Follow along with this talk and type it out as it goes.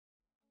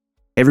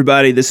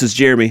Everybody, this is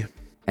Jeremy.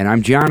 And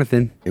I'm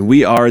Jonathan. And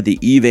we are the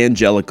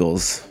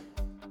Evangelicals.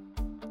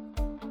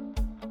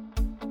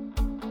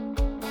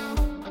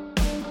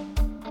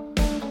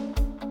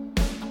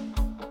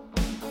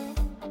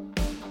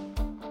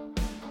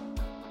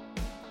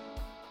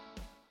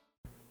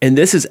 And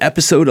this is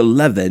episode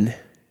 11,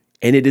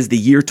 and it is the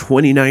year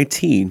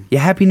 2019. Yeah,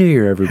 Happy New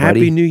Year, everybody.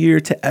 Happy New Year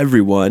to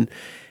everyone.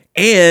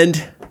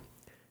 And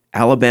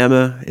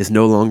Alabama is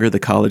no longer the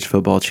college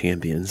football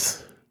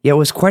champions. Yeah, it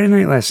was quite a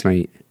night last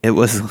night. It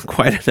was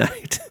quite a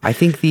night. I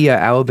think the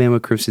Alabama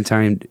Crimson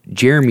Tide,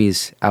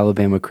 Jeremy's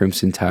Alabama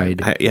Crimson Tide,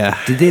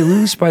 did they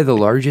lose by the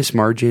largest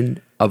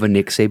margin of a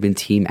Nick Saban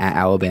team at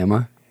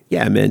Alabama?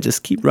 Yeah, man,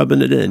 just keep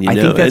rubbing it in. I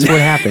think that's what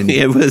happened.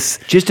 It was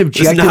just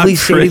objectively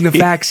stating the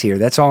facts here.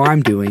 That's all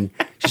I'm doing.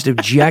 Just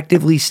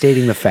objectively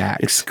stating the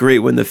facts. It's great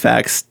when the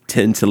facts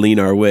tend to lean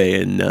our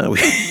way, and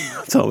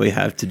that's all we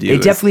have to do. They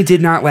definitely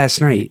did not last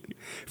night.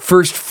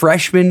 First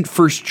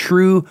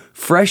true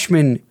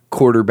freshman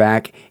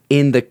quarterback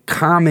in the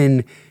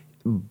common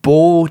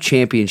bowl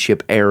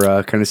championship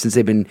era, kind of since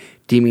they've been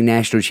deeming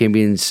national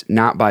champions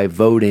not by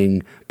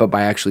voting, but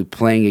by actually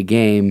playing a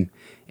game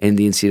in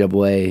the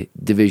NCAA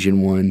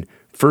Division I.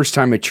 First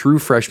time a true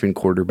freshman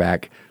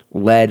quarterback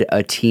led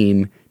a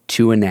team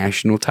to a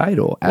national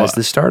title as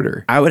the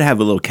starter. I would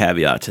have a little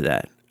caveat to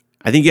that.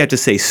 I think you have to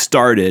say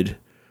started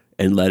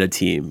and led a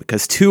team,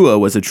 because Tua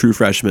was a true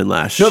freshman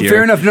last year. No,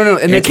 fair enough. No,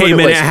 and it came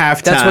in at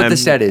halftime. That's what the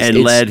stat is.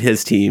 And led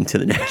his team to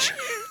the national.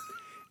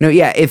 No,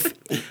 yeah. If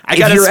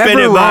you're spin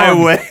it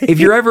my way. If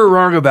you're ever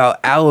wrong about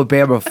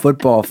Alabama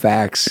football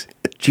facts,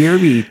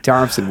 Jeremy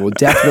Thompson will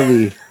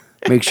definitely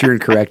make sure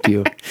and correct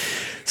you.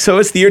 So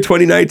it's the year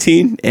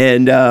 2019,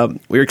 and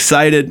we're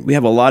excited. We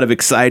have a lot of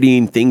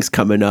exciting things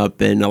coming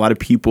up, and a lot of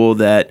people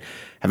that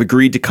have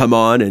agreed to come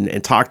on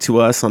and talk to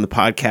us on the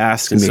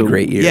podcast. It's going to be a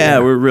great year. Yeah,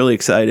 we're really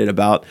excited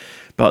about,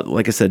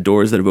 like I said,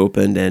 doors that have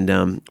opened,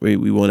 and we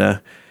want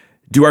to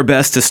do our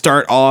best to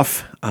start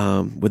off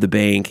with a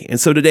bang. And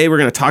so today we're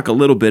going to talk a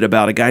little bit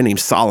about a guy named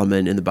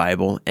Solomon in the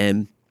Bible.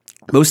 And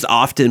most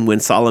often when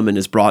Solomon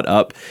is brought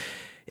up,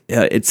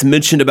 it's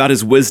mentioned about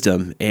his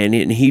wisdom, and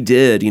he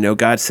did.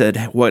 God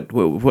said,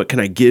 "What can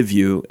I give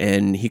you?"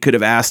 And he could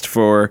have asked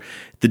for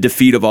the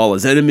defeat of all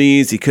his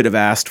enemies. He could have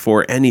asked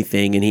for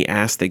anything, and he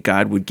asked that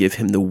God would give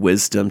him the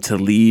wisdom to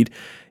lead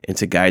and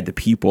to guide the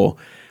people.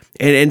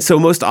 And so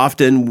most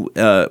often,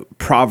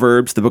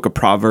 Proverbs, the book of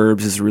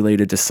Proverbs, is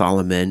related to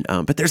Solomon.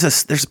 But there's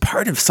a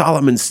part of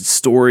Solomon's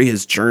story,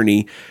 his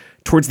journey,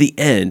 towards the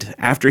end,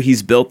 after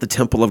he's built the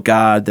temple of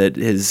God that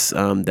his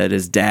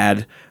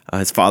dad,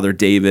 his father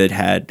David,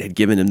 had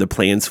given him the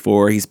plans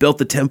for. He's built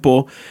the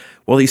temple.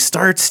 Well, he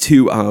starts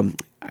to,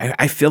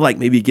 I feel like,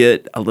 maybe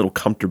get a little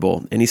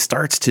comfortable, and he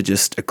starts to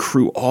just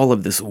accrue all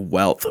of this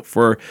wealth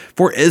for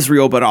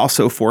Israel, but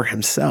also for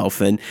himself.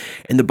 And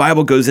the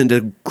Bible goes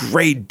into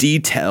great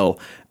detail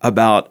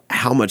about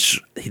how much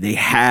they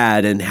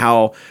had and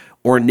how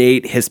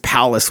ornate his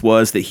palace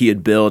was that he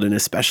had built, and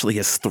especially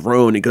his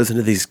throne. It goes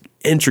into these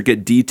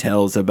intricate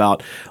details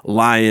about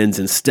lions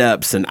and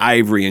steps and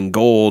ivory and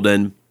gold.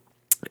 And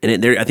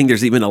I think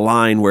there's even a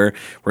line where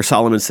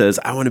Solomon says,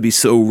 "I want to be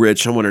so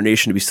rich. I want our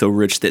nation to be so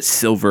rich that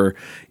silver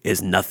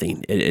is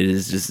nothing. It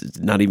is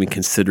just not even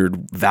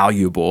considered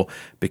valuable,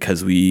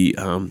 because we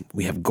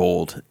have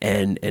gold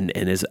and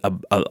is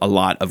a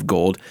lot of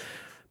gold."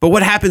 But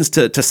what happens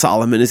to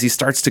Solomon is he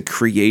starts to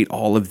create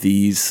all of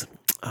these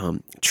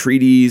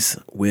treaties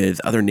with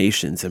other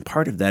nations, and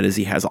part of that is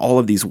he has all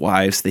of these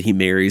wives that he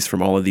marries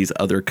from all of these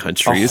other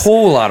countries. A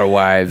whole lot of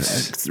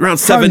wives. It's around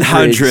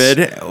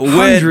 700,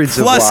 hundreds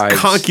plus of wives.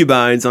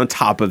 Concubines on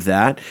top of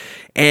that,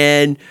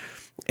 and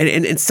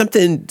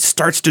something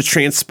starts to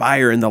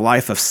transpire in the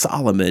life of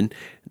Solomon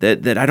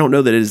that I don't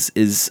know that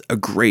is a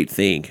great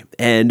thing,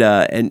 and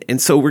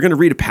so we're going to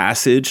read a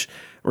passage.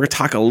 We're going to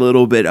talk a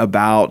little bit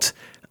about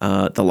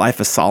the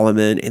life of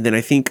Solomon, and then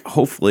I think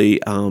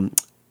hopefully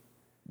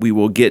we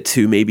will get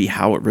to maybe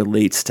how it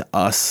relates to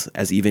us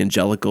as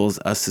evangelicals,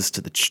 us as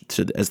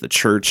as the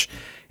church,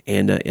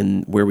 and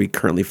in where we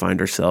currently find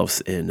ourselves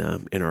in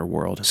our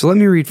world. So let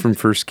me read from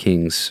 1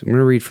 Kings. I'm going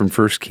to read from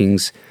 1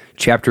 Kings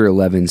chapter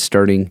 11,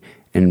 starting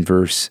in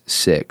verse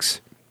 6.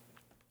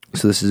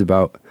 So this is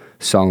about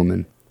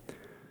Solomon.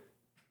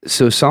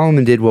 So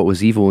Solomon did what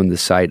was evil in the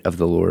sight of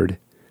the Lord,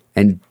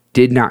 and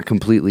did not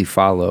completely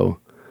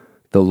follow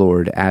the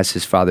Lord as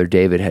his father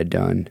David had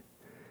done.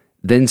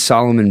 Then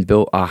Solomon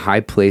built a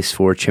high place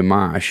for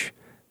Chemosh,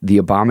 the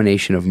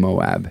abomination of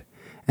Moab,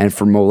 and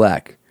for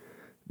Molech,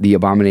 the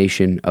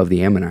abomination of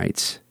the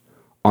Ammonites,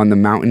 on the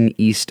mountain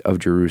east of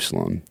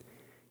Jerusalem.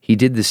 He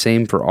did the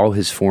same for all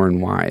his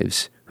foreign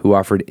wives, who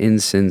offered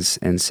incense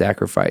and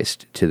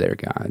sacrificed to their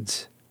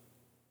gods.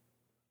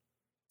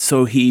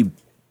 So he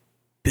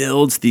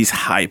builds these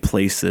high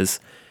places,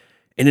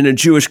 and in a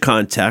Jewish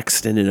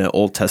context and in an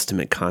Old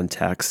Testament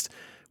context,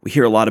 we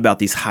hear a lot about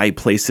these high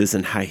places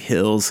and high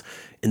hills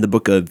in the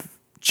book of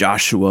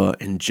Joshua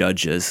and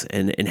Judges,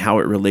 and how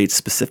it relates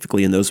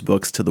specifically in those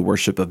books to the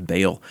worship of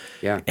Baal.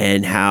 Yeah.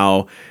 And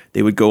how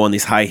they would go on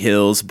these high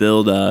hills,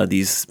 build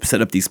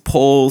set up these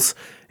poles,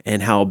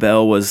 and how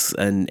Baal was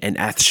and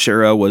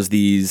Asherah was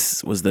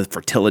the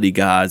fertility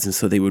gods, and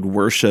so they would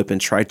worship and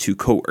try to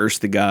coerce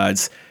the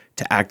gods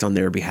to act on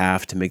their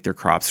behalf to make their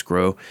crops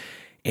grow.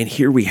 And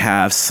here we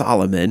have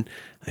Solomon,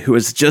 who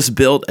has just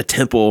built a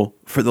temple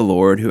for the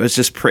Lord, who has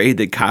just prayed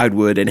that God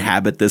would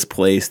inhabit this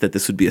place, that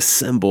this would be a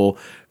symbol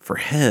for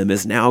him,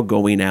 is now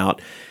going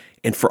out.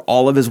 And for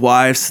all of his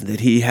wives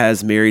that he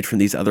has married from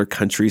these other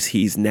countries,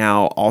 he's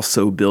now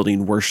also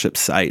building worship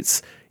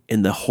sites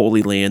in the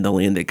Holy Land, the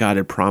land that God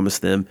had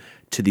promised them,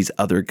 to these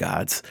other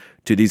gods,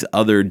 to these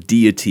other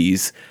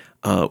deities,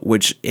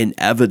 which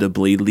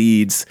inevitably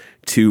leads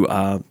to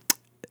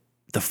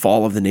the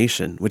fall of the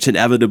nation, which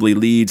inevitably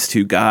leads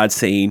to God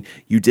saying,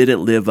 you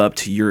didn't live up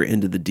to your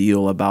end of the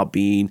deal about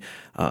being,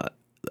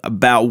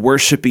 about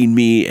worshiping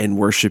me and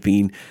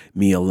worshiping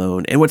me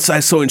alone. And what's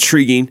so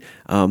intriguing,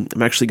 I'm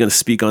actually going to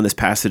speak on this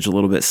passage a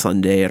little bit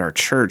Sunday at our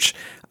church,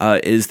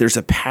 is there's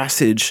a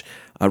passage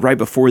right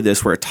before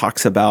this where it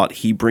talks about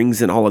he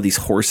brings in all of these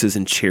horses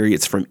and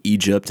chariots from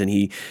Egypt, and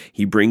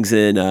he brings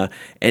in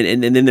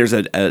and then there's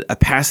a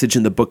passage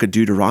in the book of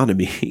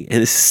Deuteronomy,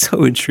 and it's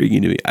so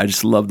intriguing to me. I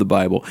just love the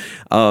Bible,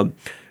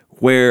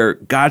 where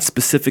God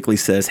specifically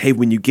says, hey,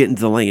 when you get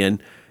into the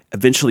land,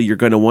 eventually you're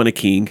going to want a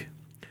king,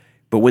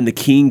 but when the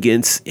king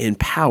gets in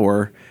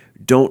power,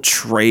 don't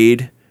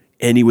trade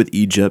any with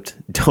Egypt,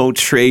 don't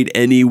trade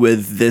any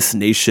with this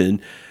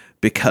nation,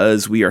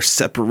 because we are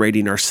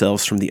separating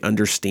ourselves from the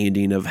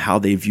understanding of how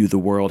they view the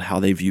world, how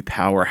they view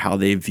power, how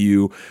they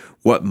view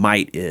what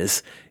might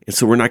is. And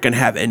so we're not going to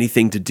have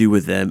anything to do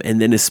with them.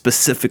 And then it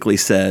specifically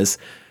says,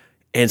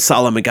 and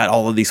Solomon got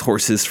all of these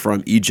horses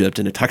from Egypt,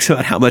 and it talks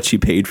about how much he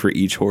paid for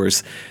each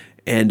horse.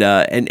 And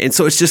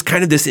so it's just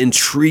kind of this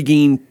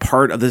intriguing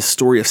part of the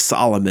story of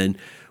Solomon,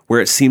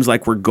 where it seems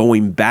like we're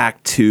going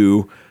back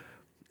to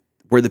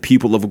where the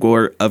people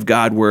of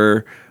God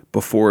were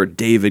before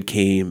David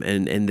came,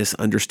 and this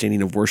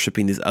understanding of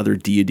worshiping these other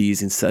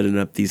deities and setting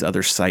up these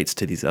other sites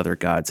to these other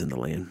gods in the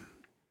land.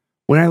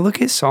 When I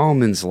look at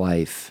Solomon's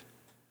life,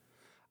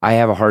 I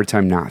have a hard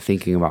time not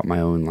thinking about my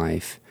own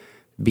life,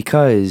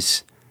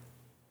 because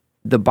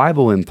the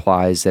Bible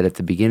implies that at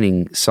the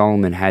beginning,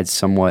 Solomon had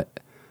somewhat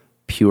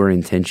pure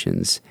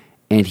intentions,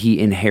 and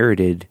he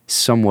inherited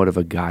somewhat of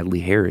a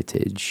godly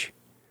heritage.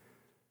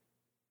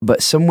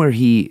 But somewhere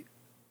he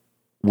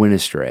went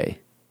astray.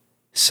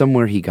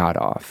 Somewhere he got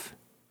off.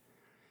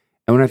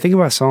 And when I think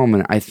about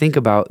Solomon, I think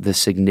about the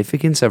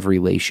significance of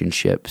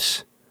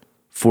relationships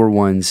for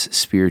one's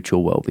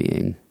spiritual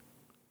well-being.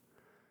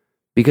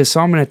 Because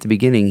Solomon at the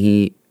beginning,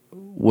 he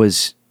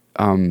was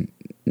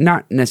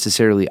not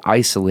necessarily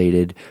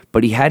isolated,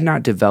 but he had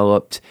not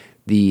developed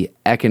the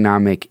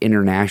economic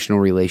international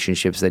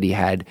relationships that he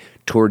had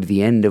toward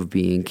the end of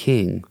being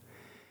king.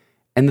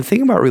 And the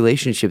thing about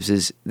relationships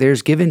is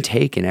there's give and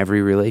take in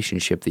every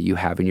relationship that you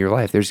have in your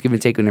life. There's give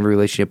and take in every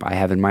relationship I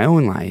have in my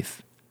own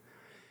life.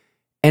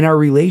 And our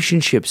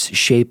relationships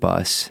shape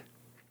us.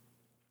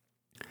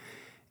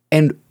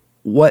 And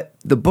what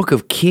the book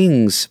of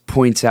Kings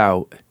points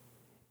out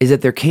is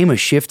that there came a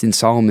shift in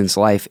Solomon's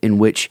life in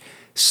which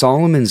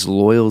Solomon's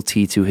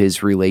loyalty to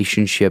his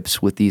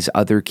relationships with these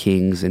other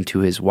kings and to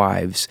his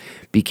wives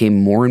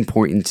became more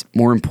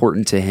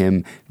important to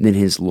him than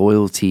his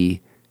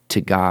loyalty to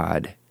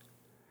God.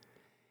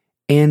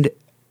 And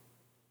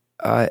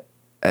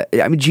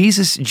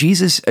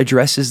Jesus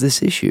addresses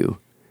this issue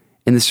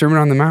in the Sermon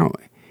on the Mount,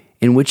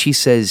 in which he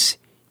says,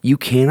 you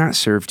cannot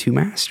serve two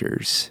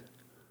masters.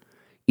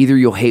 Either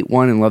you'll hate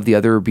one and love the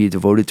other, or be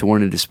devoted to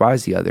one and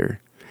despise the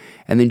other.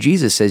 And then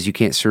Jesus says you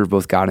can't serve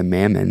both God and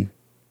mammon.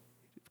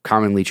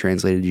 Commonly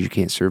translated, you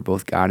can't serve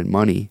both God and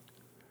money.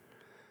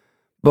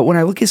 But when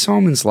I look at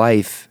Solomon's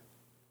life,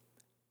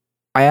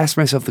 I ask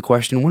myself the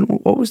question,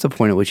 what was the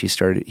point at which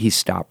he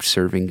stopped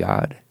serving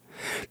God?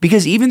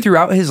 Because even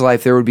throughout his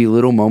life, there would be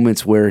little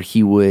moments where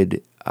he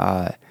would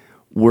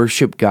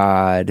worship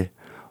God,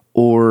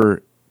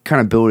 or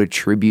kind of build a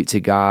tribute to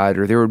God,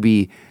 or there would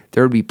be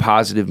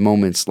positive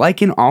moments,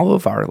 like in all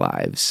of our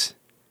lives,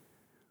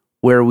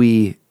 where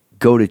we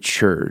go to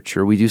church,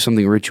 or we do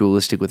something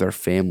ritualistic with our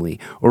family,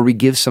 or we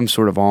give some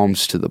sort of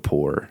alms to the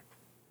poor.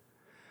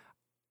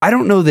 I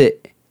don't know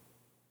that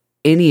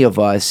any of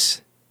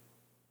us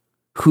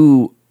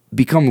who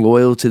become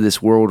loyal to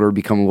this world or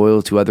become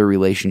loyal to other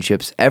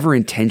relationships ever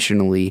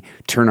intentionally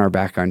turn our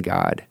back on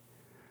God.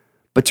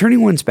 But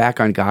turning one's back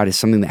on God is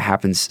something that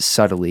happens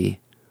subtly,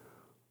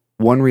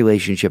 one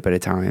relationship at a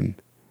time.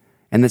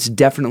 And that's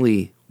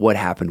definitely what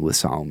happened with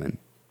Solomon.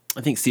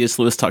 I think C.S.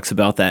 Lewis talks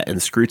about that in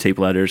Screwtape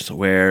Letters,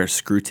 where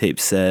Screwtape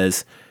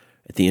says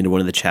at the end of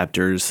one of the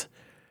chapters,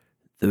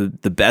 the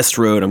best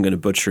road, I'm going to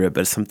butcher it,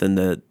 but it's something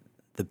that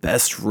the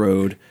best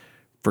road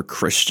for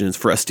Christians,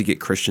 for us to get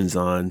Christians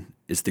on,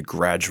 is the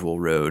gradual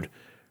road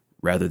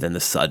rather than the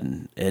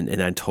sudden.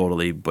 And I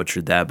totally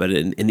butchered that. But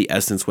in the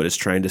essence, what it's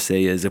trying to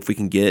say is if we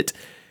can get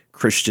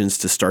Christians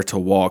to start to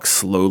walk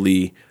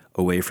slowly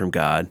away from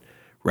God,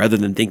 rather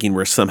than thinking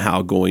we're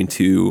somehow going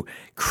to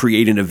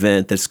create an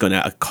event that's going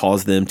to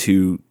cause them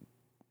to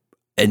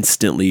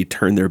instantly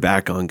turn their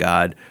back on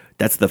God.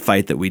 That's the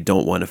fight that we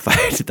don't want to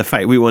fight. The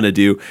fight we want to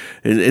do,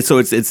 and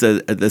so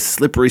the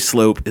slippery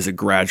slope is a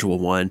gradual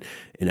one.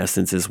 In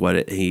essence, is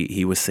what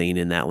he was saying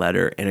in that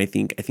letter, and I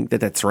think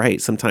that's right.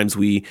 Sometimes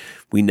we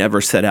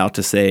never set out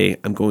to say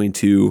I'm going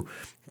to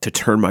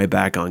turn my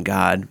back on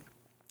God,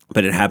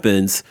 but it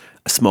happens.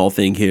 A small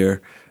thing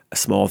here,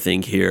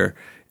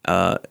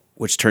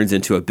 which turns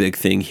into a big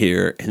thing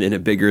here, and then a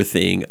bigger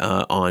thing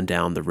on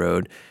down the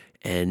road,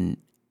 and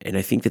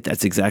I think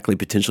that's exactly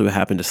potentially what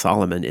happened to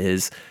Solomon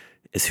is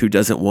who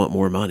doesn't want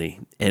more money.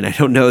 And I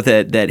don't know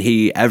that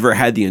he ever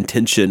had the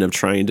intention of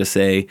trying to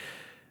say,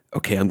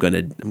 okay, I'm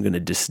gonna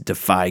just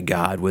defy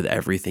God with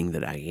everything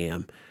that I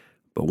am.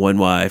 But one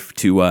wife,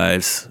 two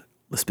wives,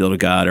 let's build a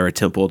god or a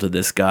temple to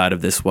this god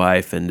of this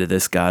wife, and to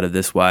this god of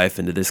this wife,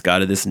 and to this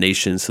god of this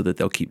nation, so that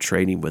they'll keep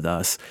trading with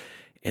us.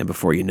 And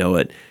before you know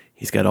it,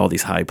 he's got all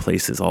these high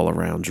places all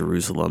around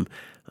Jerusalem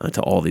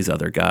to all these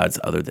other gods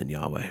other than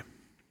Yahweh.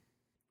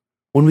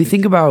 When we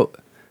think about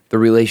the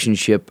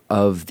relationship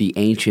of the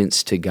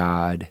ancients to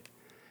God,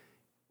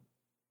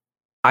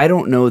 I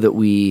don't know that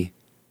we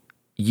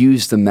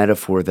use the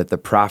metaphor that the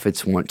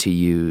prophets want to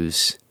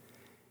use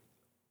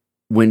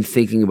when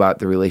thinking about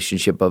the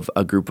relationship of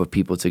a group of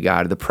people to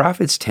God. The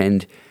prophets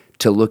tend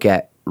to look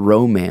at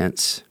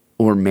romance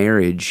or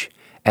marriage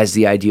as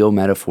the ideal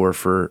metaphor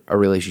for a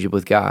relationship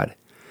with God.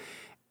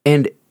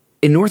 And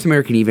in North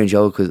American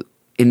evangelicalism,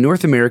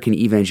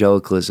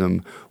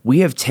 we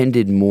have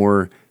tended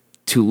more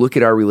to look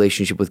at our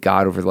relationship with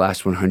God over the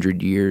last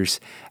 100 years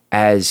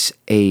as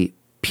a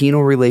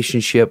penal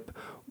relationship,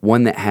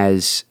 one that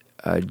has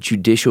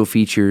judicial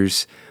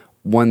features,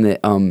 one that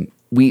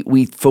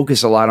we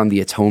focus a lot on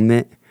the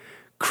atonement.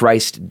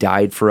 Christ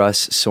died for us,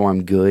 so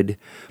I'm good.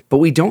 But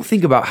we don't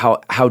think about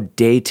how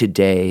day to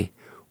day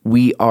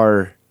we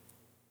are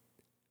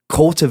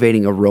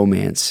cultivating a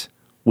romance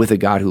with a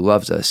God who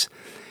loves us.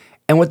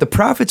 And what the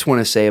prophets want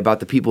to say about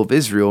the people of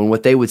Israel, and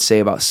what they would say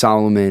about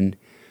Solomon,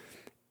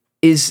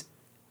 is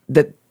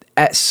that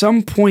at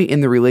some point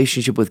in the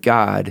relationship with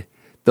God,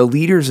 the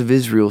leaders of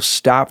Israel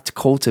stopped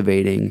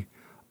cultivating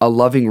a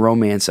loving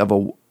romance of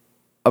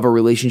a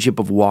relationship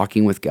of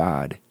walking with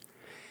God.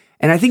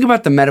 And I think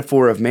about the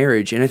metaphor of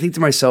marriage, and I think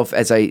to myself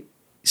as I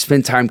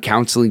spend time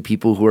counseling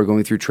people who are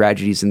going through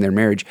tragedies in their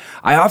marriage,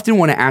 I often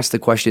want to ask the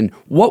question,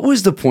 what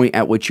was the point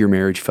at which your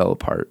marriage fell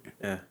apart?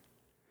 Yeah.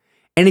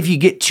 And if you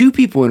get two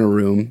people in a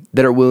room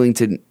that are willing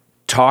to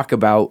talk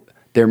about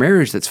their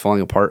marriage that's falling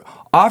apart,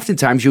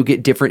 oftentimes you'll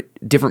get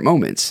different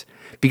moments,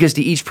 because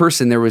to each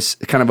person there was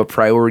kind of a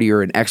priority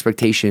or an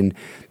expectation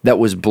that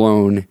was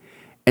blown.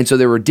 And so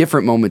there were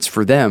different moments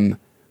for them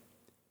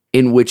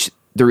in which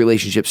the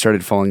relationship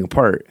started falling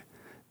apart.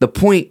 The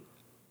point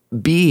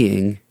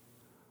being,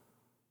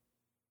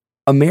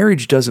 a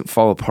marriage doesn't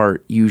fall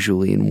apart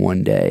usually in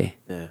one day,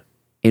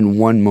 in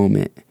one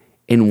moment,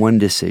 in one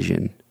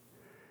decision.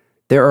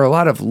 There are a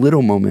lot of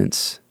little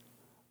moments,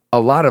 a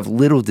lot of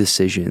little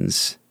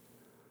decisions,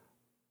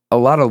 a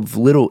lot of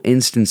little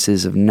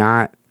instances of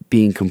not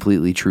being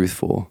completely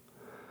truthful,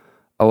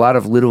 a lot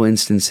of little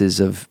instances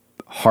of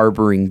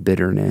harboring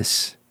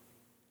bitterness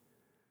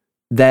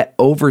that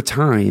over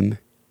time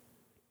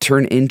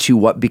turn into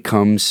what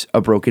becomes a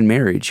broken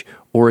marriage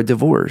or a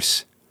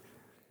divorce.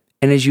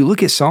 And as you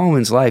look at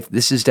Solomon's life,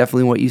 this is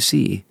definitely what you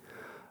see.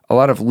 A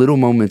lot of little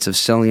moments of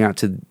selling out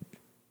to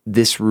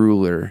this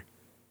ruler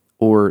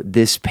or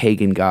this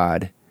pagan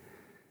god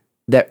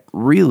that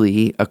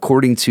really,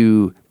 according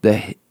to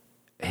the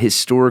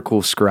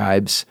historical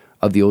scribes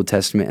of the Old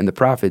Testament and the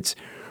prophets,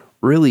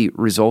 really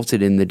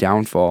resulted in the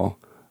downfall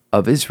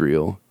of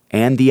Israel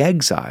and the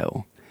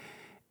exile.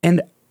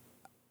 And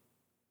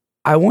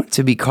I want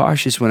to be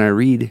cautious when I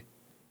read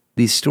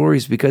these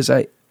stories, because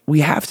we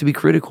have to be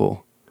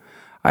critical.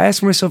 I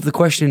ask myself the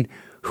question,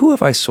 who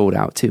have I sold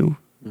out to?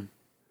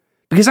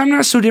 Because I'm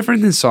not so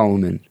different than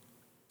Solomon.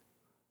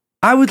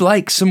 I would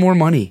like some more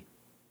money.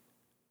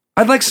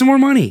 I'd like some more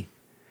money.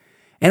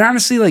 And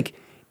honestly,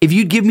 if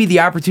you'd give me the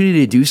opportunity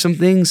to do some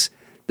things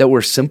that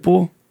were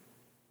simple,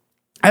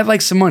 I'd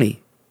like some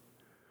money.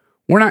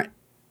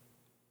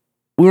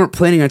 We weren't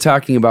planning on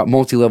talking about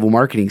multi-level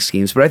marketing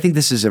schemes, but I think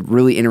this is a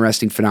really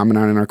interesting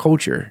phenomenon in our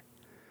culture.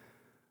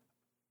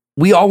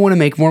 We all want to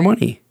make more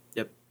money.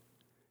 Yep.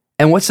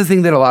 And what's the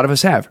thing that a lot of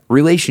us have?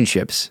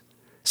 Relationships.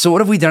 So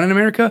what have we done in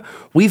America?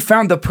 We've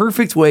found the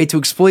perfect way to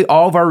exploit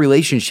all of our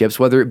relationships,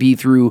 whether it be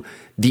through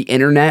the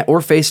internet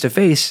or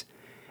face-to-face.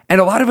 And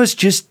a lot of us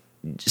just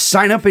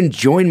sign up and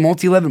join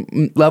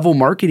multi-level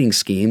marketing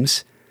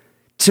schemes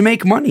to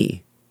make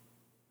money,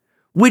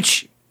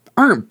 which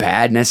aren't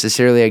bad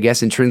necessarily, I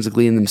guess,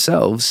 intrinsically in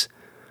themselves.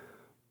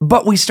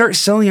 But we start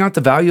selling out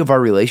the value of our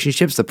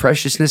relationships, the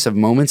preciousness of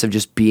moments of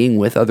just being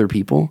with other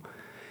people.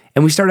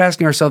 And we start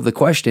asking ourselves the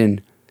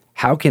question,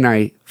 how can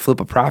I flip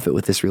a profit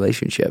with this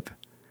relationship?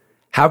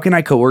 How can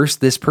I coerce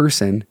this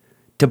person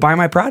to buy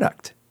my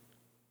product?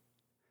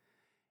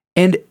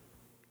 And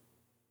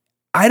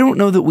I don't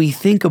know that we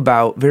think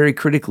about very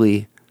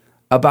critically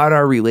about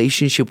our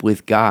relationship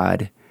with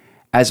God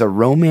as a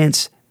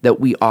romance that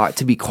we ought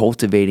to be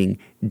cultivating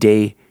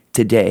day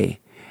to day.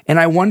 And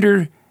I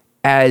wonder,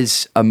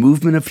 as a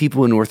movement of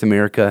people in North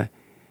America,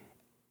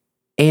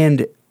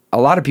 and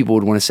a lot of people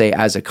would want to say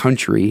as a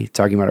country,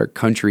 talking about our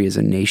country as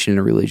a nation in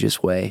a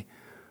religious way,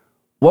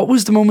 what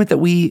was the moment that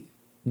we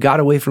got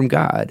away from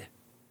God?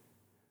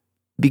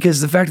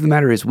 Because the fact of the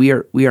matter is we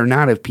are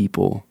not a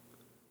people,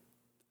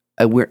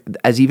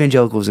 as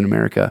evangelicals in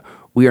America,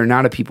 we are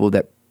not a people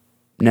that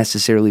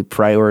necessarily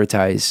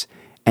prioritize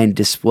and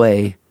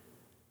display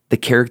the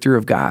character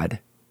of God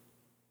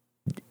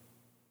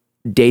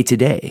day to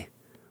day.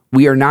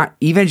 We are not,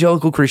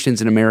 evangelical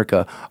Christians in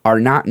America are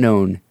not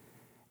known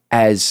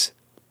as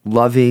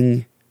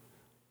loving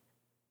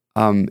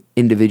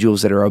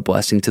individuals that are a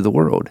blessing to the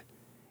world.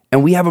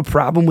 And we have a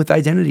problem with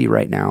identity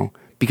right now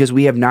because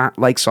we have not,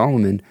 like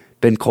Solomon,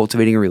 been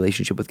cultivating a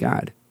relationship with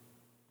God.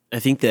 I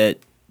think that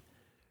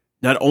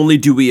not only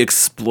do we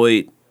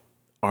exploit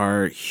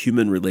our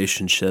human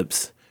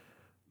relationships,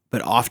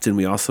 but often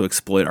we also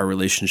exploit our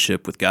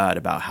relationship with God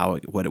about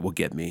what it will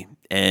get me.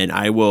 And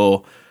I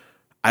will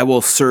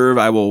serve,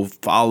 I will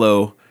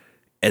follow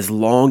as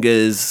long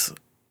as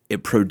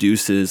it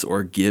produces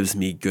or gives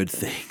me good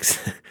things.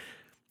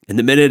 And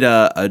the minute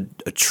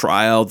a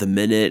trial, the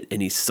minute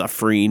any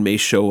suffering may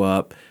show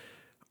up,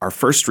 our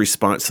first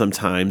response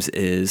sometimes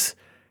is,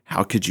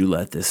 how could you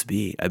let this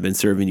be? I've been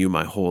serving you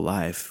my whole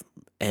life.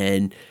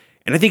 And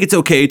I think it's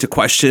okay to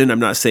question. I'm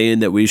not saying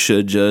that we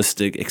should just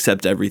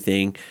accept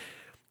everything.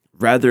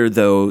 Rather,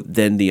 though,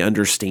 than the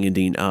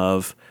understanding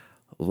of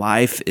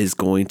life is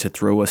going to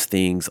throw us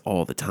things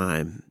all the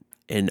time.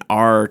 And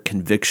our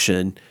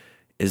conviction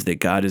is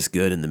that God is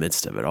good in the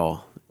midst of it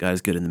all. God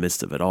is good in the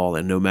midst of it all.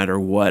 And no matter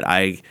what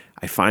I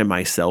find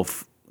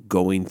myself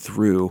going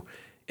through,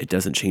 it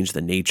doesn't change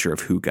the nature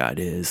of who God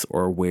is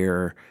or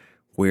where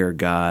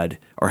God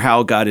or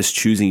how God is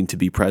choosing to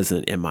be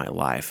present in my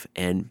life.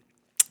 And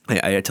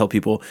I tell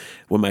people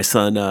when my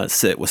son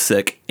was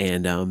sick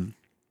and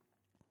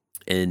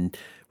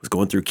was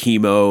going through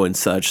chemo and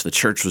such, the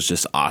church was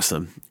just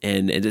awesome.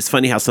 And it's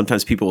funny how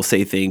sometimes people will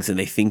say things and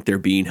they think they're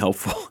being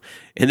helpful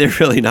and they're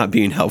really not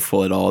being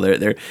helpful at all.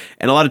 And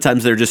a lot of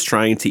times they're just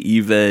trying to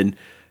even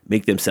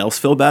make themselves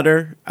feel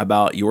better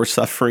about your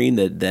suffering,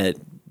 that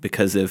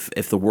because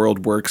if the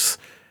world works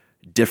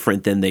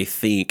different than they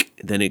think,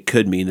 then it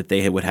could mean that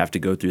they would have to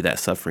go through that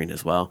suffering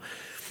as well.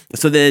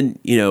 So then,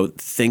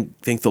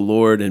 thank the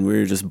Lord, and we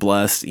were just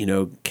blessed.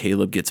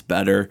 Caleb gets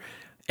better.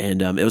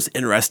 And it was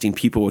interesting.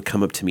 People would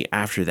come up to me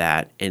after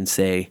that and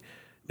say,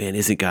 man,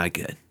 isn't God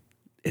good?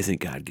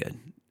 Isn't God good?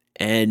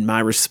 And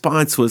my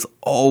response was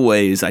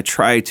always, I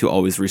try to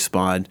always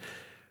respond,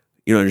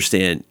 you don't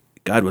understand,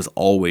 God was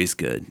always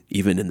good,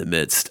 even in the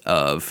midst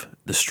of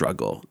the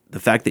struggle. The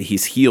fact that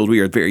he's healed, we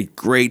are very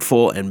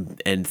grateful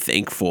and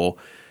thankful,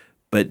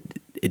 but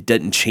it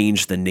doesn't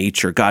change the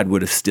nature. God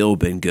would have still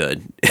been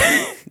good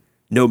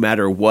no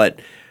matter what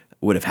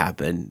would have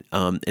happened.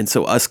 And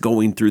so us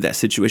going through that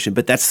situation,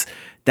 but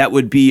that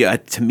would be,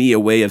 to me, a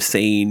way of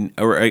saying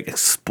or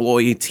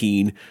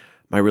exploiting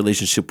my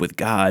relationship with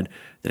God,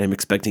 that I'm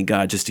expecting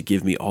God just to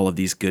give me all of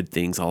these good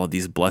things, all of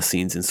these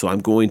blessings. And so I'm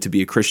going to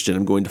be a Christian.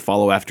 I'm going to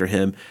follow after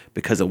him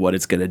because of what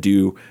it's going to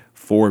do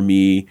for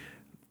me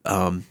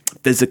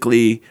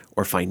physically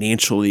or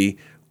financially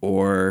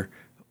or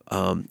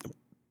the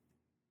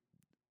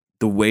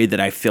way that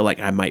I feel like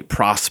I might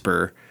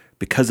prosper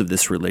because of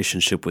this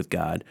relationship with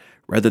God,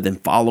 rather than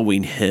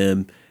following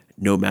him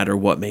no matter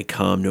what may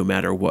come, no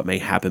matter what may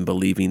happen,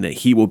 believing that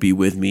he will be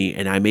with me,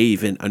 and I may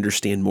even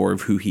understand more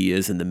of who he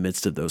is in the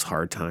midst of those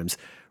hard times,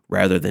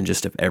 rather than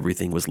just if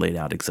everything was laid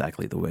out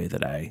exactly the way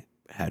that I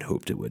had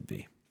hoped it would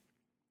be.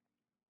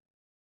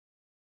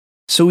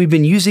 So we've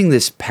been using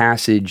this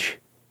passage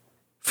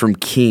from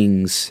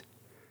Kings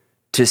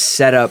to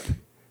set up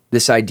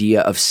this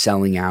idea of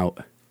selling out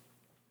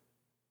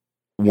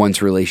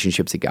one's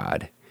relationship to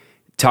God,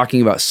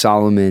 talking about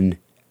Solomon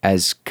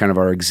as kind of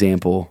our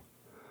example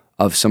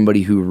of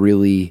somebody who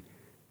really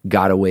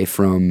got away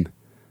from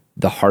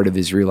the heart of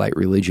Israelite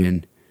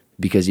religion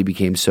because he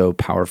became so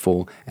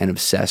powerful and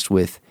obsessed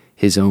with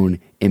his own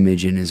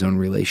image and his own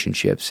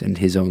relationships and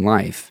his own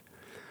life.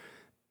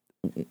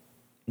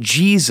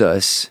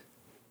 Jesus,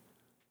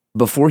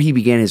 before he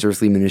began his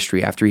earthly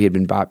ministry, after he had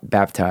been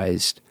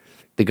baptized,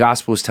 the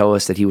Gospels tell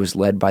us that he was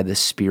led by the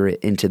Spirit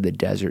into the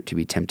desert to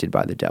be tempted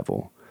by the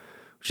devil,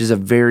 which is a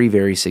very,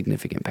 very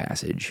significant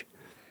passage.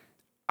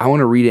 I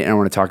want to read it and I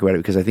want to talk about it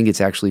because I think it's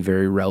actually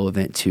very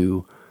relevant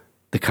to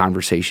the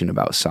conversation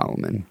about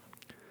Solomon.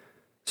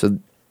 So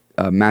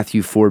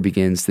Matthew 4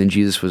 begins, then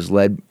Jesus was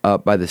led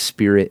up by the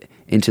Spirit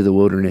into the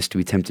wilderness to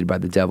be tempted by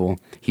the devil.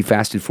 He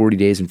fasted 40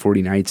 days and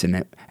 40 nights,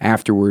 and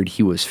afterward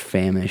he was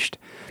famished.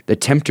 The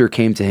tempter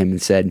came to him and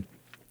said,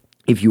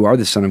 if you are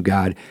the Son of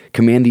God,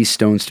 command these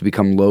stones to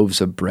become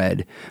loaves of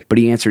bread. But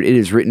he answered, it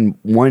is written,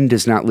 one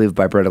does not live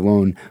by bread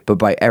alone, but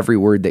by every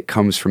word that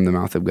comes from the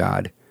mouth of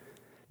God.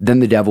 Then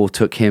the devil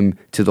took him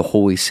to the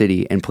holy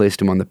city and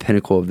placed him on the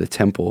pinnacle of the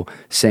temple,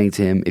 saying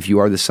to him, "If you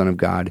are the Son of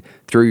God,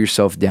 throw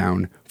yourself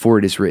down, for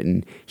it is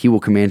written, He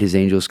will command His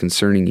angels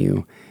concerning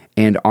you,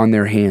 and on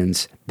their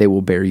hands they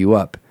will bear you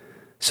up,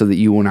 so that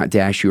you will not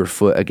dash your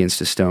foot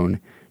against a stone."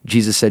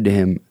 Jesus said to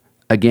him,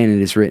 "Again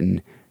it is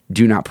written,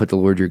 do not put the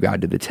Lord your God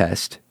to the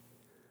test."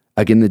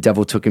 Again the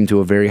devil took him to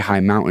a very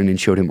high mountain and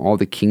showed him all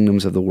the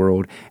kingdoms of the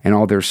world and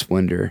all their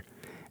splendor.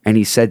 And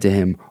he said to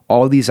him,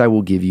 "All these I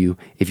will give you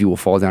if you will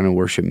fall down and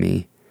worship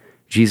me."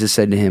 Jesus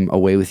said to him,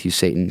 "Away with you,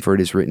 Satan, for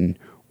it is written,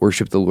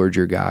 worship the Lord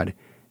your God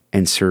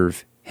and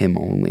serve him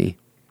only."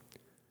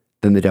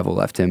 Then the devil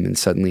left him, and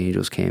suddenly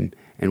angels came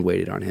and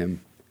waited on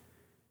him.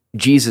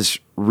 Jesus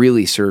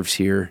really serves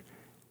here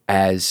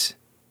as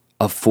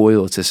a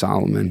foil to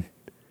Solomon.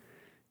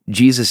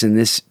 Jesus in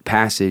this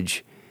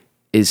passage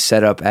is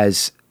set up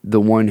as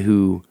the one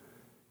who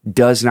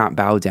does not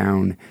bow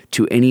down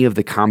to any of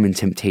the common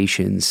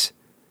temptations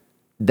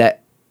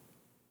that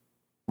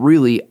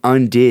really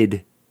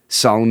undid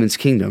Solomon's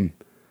kingdom.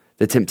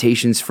 The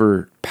temptations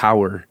for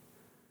power,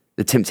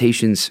 the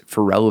temptations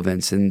for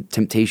relevance, and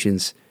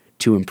temptations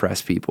to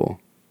impress people.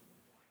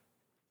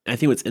 I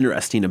think what's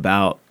interesting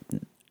about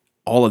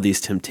all of these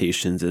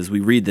temptations is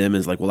we read them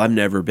as like, well, I've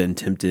never been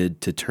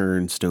tempted to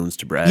turn stones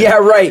to bread. Yeah,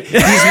 right.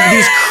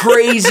 These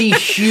crazy,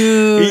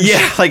 huge,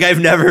 yeah, like I've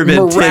never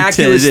been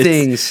miraculous tempted.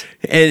 things.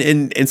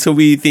 And so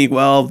we think,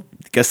 well,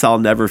 I guess I'll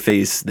never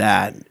face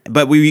that.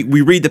 But we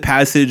read the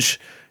passage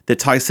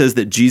that says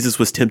that Jesus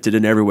was tempted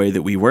in every way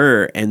that we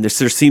were. And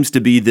there seems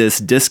to be this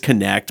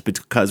disconnect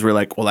because we're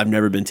like, well, I've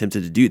never been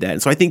tempted to do that.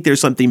 And so I think there's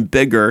something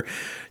bigger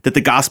that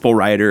the gospel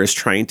writer is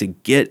trying to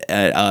get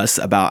at us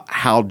about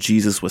how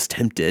Jesus was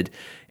tempted.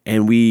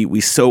 And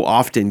we so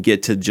often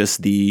get to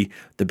just the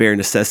bare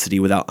necessity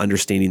without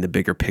understanding the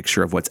bigger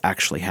picture of what's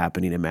actually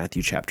happening in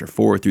Matthew chapter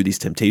 4 through these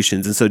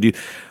temptations. And so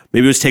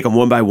maybe let's take them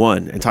one by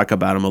one and talk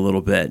about them a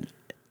little bit.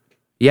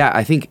 Yeah,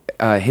 I think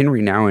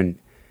Henry Nouwen,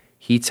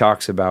 he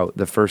talks about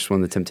the first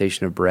one, the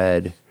temptation of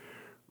bread,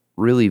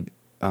 really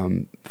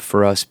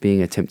for us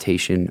being a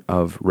temptation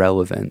of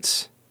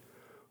relevance,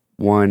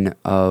 one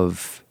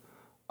of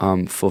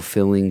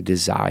fulfilling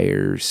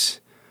desires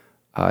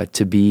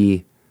to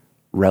be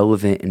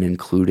relevant and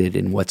included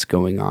in what's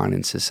going on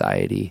in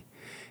society.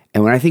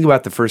 And when I think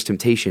about the first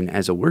temptation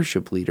as a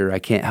worship leader, I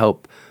can't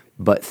help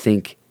but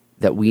think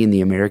that we in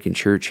the American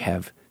church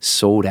have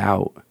sold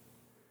out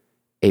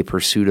a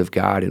pursuit of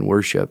God and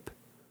worship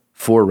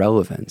for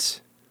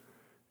relevance.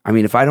 I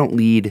mean, if I don't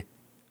lead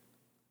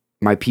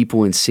my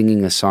people in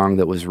singing a song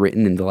that was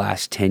written in the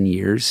last 10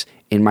 years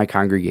in my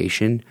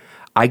congregation,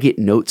 I get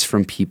notes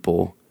from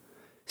people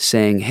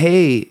saying,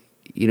 "Hey,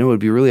 it'd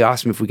be really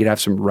awesome if we could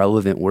have some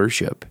relevant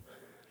worship."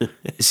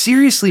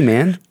 Seriously,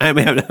 man. I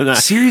mean, I'm not,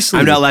 seriously.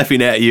 I'm not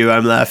laughing at you.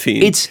 I'm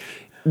laughing. It's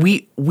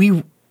we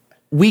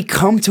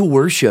come to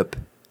worship,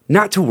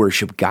 not to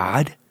worship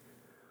God.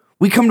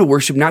 We come to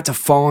worship not to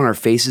fall on our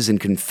faces in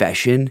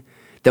confession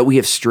that we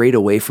have strayed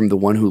away from the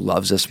one who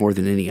loves us more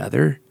than any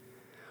other.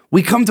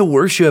 We come to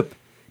worship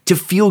to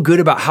feel good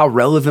about how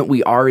relevant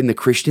we are in the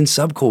Christian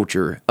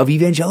subculture of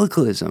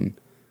evangelicalism.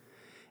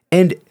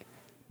 And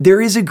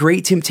there is a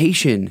great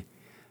temptation,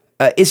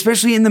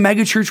 especially in the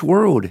megachurch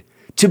world,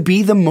 to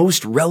be the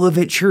most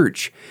relevant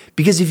church.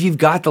 Because if you've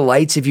got the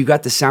lights, if you've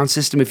got the sound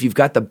system, if you've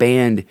got the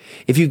band,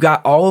 if you've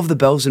got all of the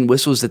bells and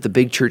whistles that the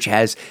big church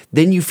has,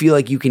 then you feel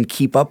like you can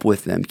keep up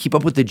with them, keep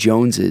up with the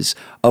Joneses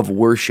of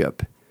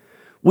worship,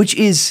 which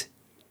is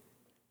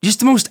just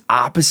the most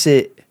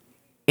opposite,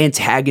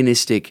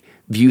 antagonistic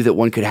view that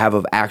one could have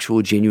of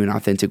actual, genuine,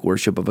 authentic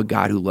worship of a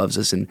God who loves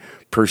us and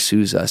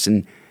pursues us.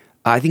 And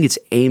I think it's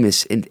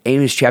Amos. In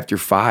Amos chapter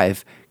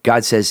 5,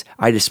 God says,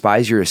 "I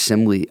despise your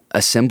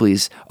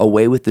assemblies,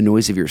 away with the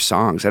noise of your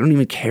songs." I don't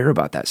even care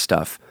about that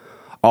stuff.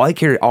 All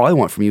I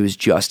want from you is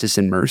justice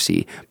and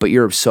mercy, but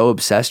you're so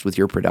obsessed with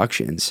your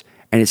productions,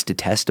 and it's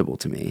detestable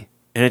to me.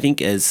 And I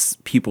think as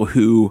people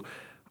who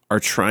are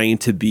trying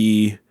to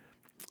be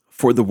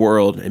for the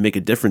world and make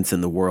a difference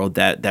in the world,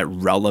 that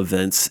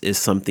relevance is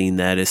something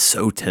that is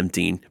so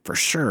tempting for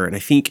sure. And I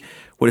think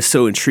what is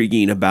so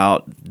intriguing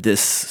about this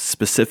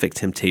specific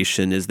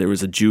temptation is there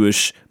was a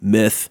Jewish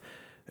myth,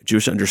 a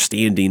Jewish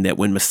understanding that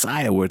when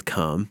Messiah would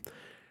come,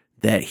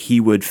 that he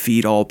would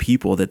feed all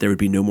people, that there would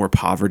be no more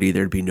poverty,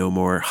 there would be no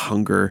more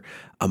hunger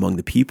among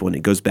the people. And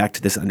it goes back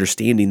to this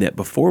understanding that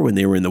before, when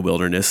they were in the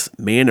wilderness,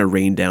 manna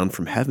rained down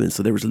from heaven.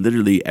 So there was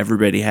literally,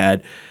 everybody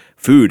had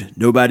food.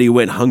 Nobody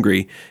went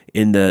hungry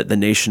in the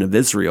nation of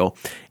Israel.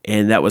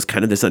 And that was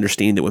kind of this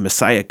understanding that when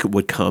Messiah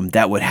would come,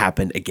 that would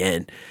happen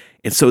again.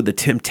 And so the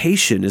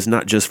temptation is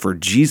not just for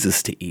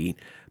Jesus to eat,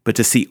 but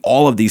to see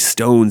all of these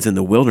stones in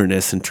the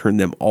wilderness and turn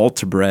them all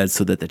to bread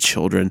so that the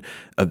children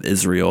of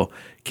Israel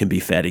can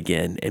be fed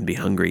again and be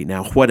hungry.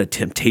 Now, what a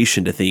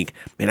temptation to think,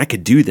 man, I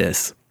could do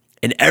this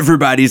and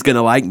everybody's going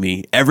to like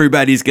me.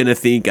 Everybody's going to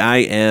think I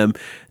am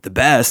the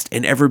best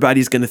and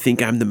everybody's going to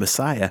think I'm the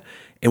Messiah.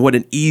 And what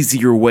an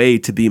easier way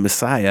to be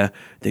Messiah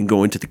than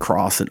going to the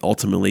cross and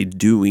ultimately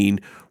doing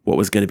what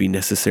was going to be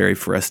necessary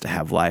for us to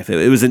have life.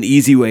 It was an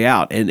easy way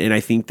out. And I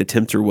think the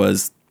tempter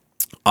was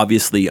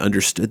obviously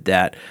understood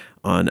that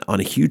on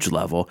a huge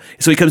level.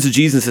 So he comes to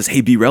Jesus and says, hey,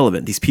 be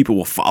relevant. These people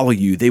will follow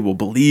you. They will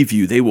believe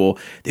you. They will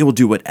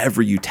do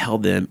whatever you tell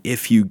them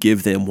if you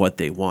give them what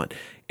they want.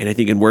 And I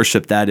think in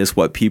worship, that is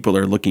what people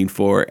are looking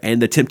for.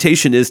 And the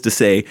temptation is to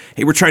say,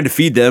 hey, we're trying to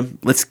feed them.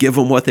 Let's give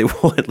them what they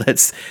want.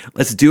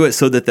 Let's do it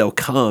so that they'll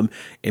come.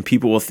 And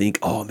people will think,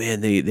 oh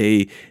man,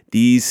 they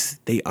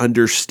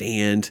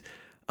understand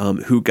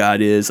who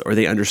God is, or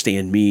they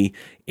understand me,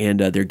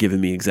 and they're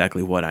giving me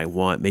exactly what I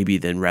want, maybe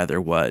then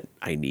rather what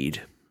I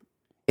need.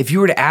 If you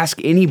were to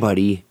ask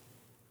anybody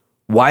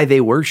why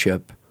they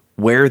worship,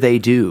 where they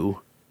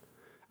do,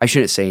 I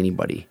shouldn't say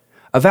anybody.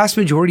 A vast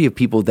majority of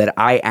people that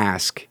I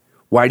ask,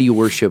 why do you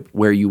worship,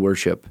 where you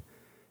worship,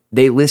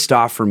 they list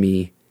off for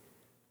me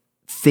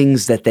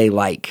things that they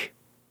like,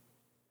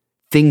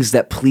 things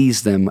that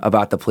please them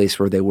about the place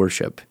where they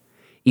worship.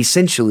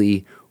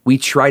 Essentially, we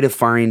try to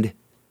find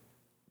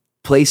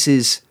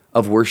places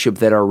of worship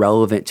that are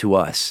relevant to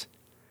us,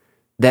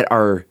 that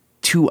are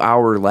to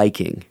our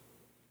liking.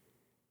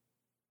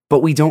 But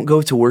we don't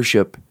go to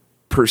worship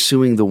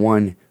pursuing the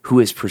one who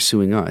is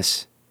pursuing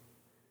us.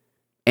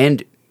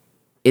 And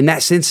in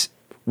that sense,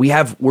 we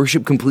have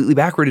worship completely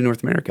backward in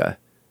North America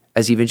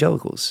as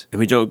evangelicals. And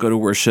we don't go to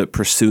worship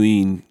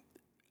pursuing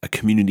a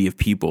community of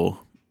people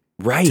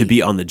right to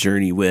be on the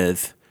journey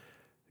with,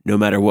 no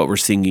matter what we're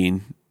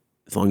singing,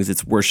 as long as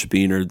it's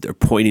worshiping or they're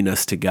pointing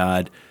us to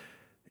God.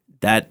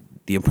 That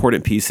the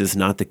important piece is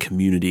not the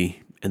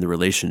community and the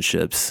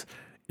relationships.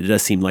 It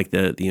does seem like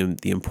the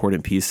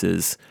important piece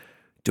is,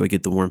 do I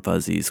get the warm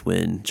fuzzies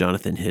when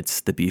Jonathan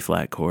hits the B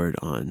flat chord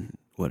on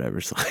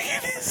whatever song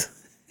it is?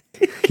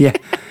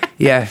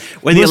 Yeah.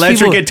 When the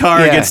electric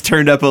guitar gets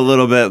turned up a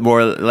little bit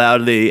more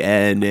loudly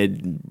and it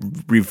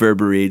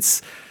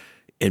reverberates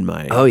in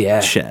my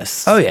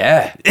chest. Oh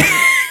yeah.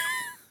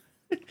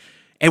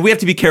 And we have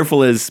to be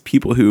careful as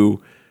people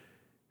who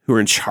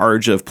are in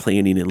charge of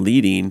planning and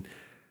leading,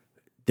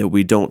 that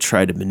we don't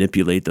try to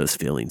manipulate those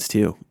feelings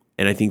too.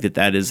 And I think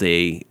that is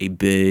a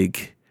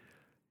big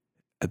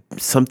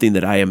something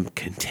that I am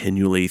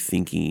continually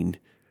thinking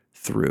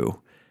through.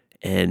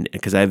 And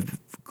because I've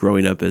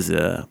growing up as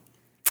a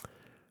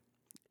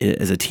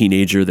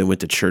teenager that went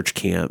to church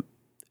camp,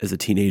 as a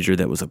teenager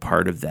that was a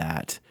part of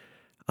that,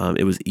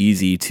 it was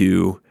easy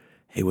to,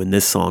 hey, when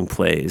this song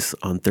plays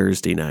on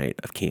Thursday night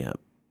of camp,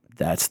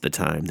 that's the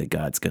time that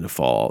God's going to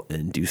fall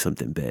and do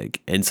something big.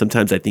 And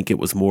sometimes I think it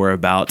was more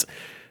about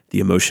the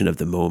emotion of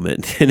the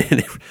moment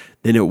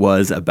than it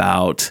was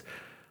about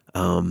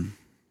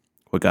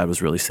what God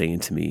was really saying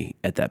to me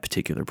at that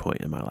particular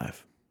point in my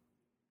life.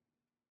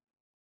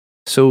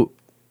 So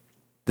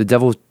the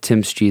devil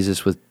tempts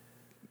Jesus with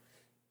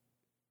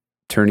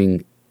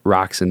turning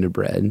rocks into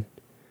bread.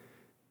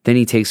 Then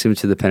he takes him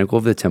to the pinnacle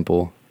of the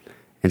temple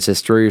and says,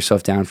 throw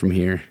yourself down from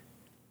here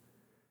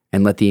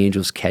and let the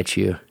angels catch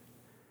you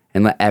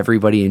and let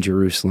everybody in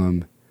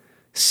Jerusalem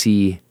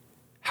see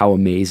how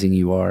amazing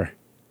you are.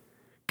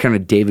 Kind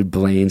of David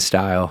Blaine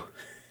style.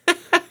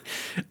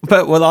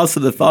 But with also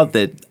the thought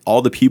that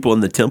all the people in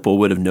the temple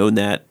would have known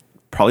that,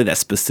 probably that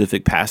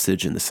specific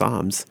passage in the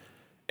Psalms,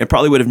 and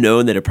probably would have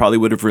known that it probably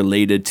would have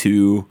related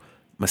to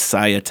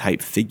Messiah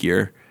type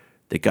figure,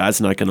 that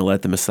God's not going to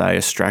let the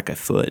Messiah strike a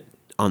foot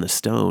on the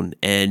stone.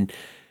 And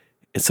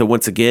so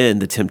once again,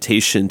 the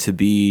temptation to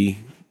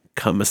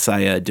become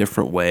Messiah a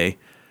different way,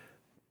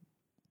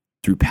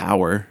 through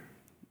power,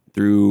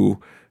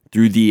 through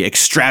the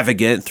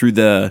extravagant, through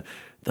the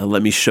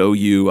let me show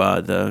you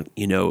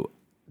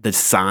the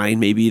sign.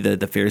 Maybe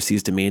the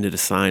Pharisees demanded a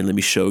sign. Let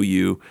me show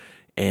you,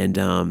 and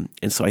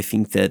so I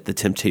think that the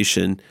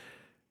temptation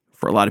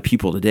for a lot of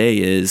people today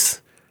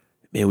is,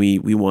 man,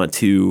 we want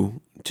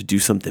to do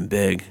something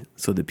big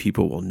so that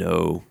people will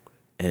know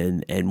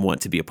and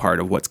want to be a part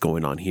of what's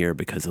going on here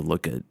because of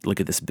look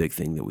at this big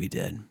thing that we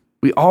did.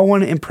 We all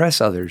want to impress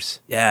others.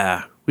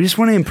 Yeah, we just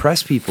want to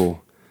impress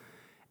people,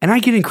 and I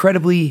get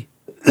incredibly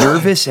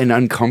nervous and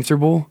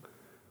uncomfortable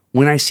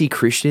when I see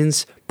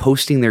Christians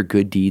posting their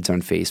good deeds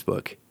on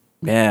Facebook.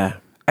 Yeah.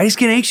 I just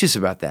get anxious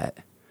about that.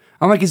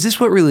 I'm like, is this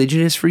what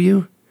religion is for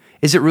you?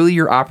 Is it really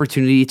your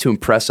opportunity to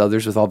impress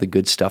others with all the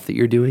good stuff that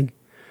you're doing?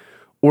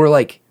 Or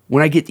like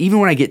when I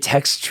get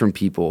texts from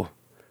people,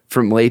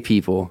 from lay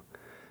people,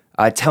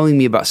 telling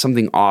me about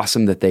something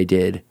awesome that they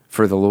did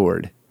for the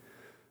Lord.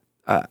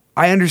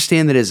 I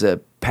understand that as a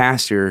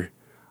pastor,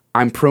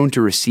 I'm prone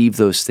to receive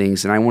those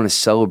things and I want to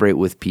celebrate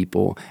with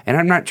people. And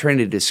I'm not trying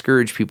to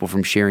discourage people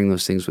from sharing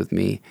those things with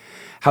me.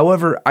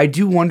 However, I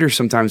do wonder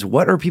sometimes,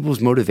 what are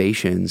people's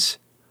motivations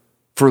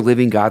for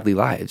living godly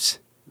lives?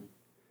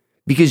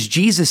 Because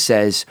Jesus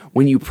says,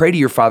 when you pray to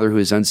your Father who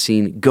is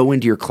unseen, go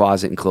into your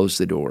closet and close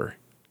the door.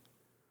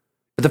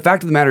 But the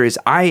fact of the matter is,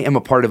 I am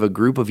a part of a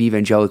group of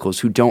evangelicals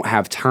who don't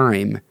have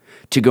time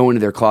to go into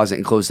their closet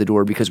and close the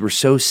door because we're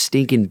so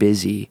stinking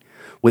busy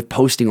with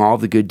posting all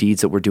the good deeds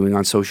that we're doing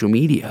on social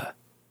media.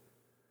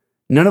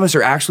 None of us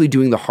are actually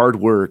doing the hard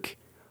work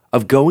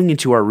of going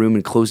into our room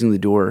and closing the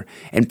door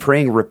and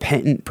praying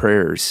repentant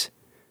prayers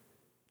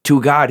to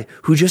a God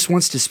who just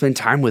wants to spend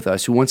time with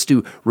us, who wants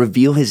to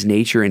reveal his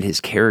nature and his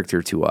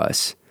character to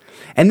us.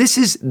 And this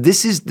is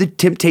the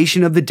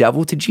temptation of the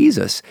devil to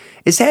Jesus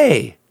is,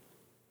 hey,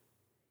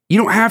 you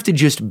don't have to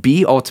just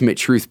be ultimate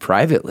truth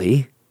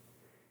privately.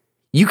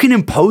 You can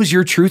impose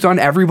your truth on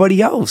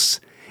everybody else.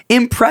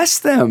 Impress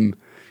them.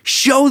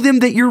 Show them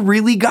that you're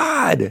really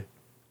God.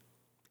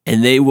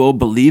 And they will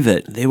believe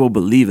it. They will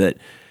believe it.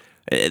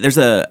 There's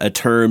a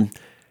term,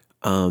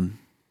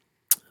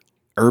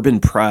 urban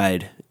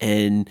pride,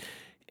 and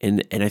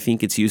I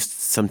think it's used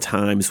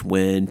sometimes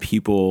when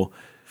people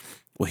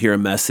will hear a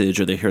message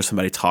or they hear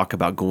somebody talk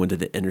about going to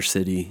the inner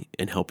city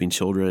and helping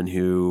children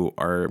who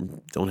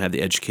don't have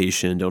the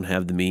education, don't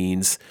have the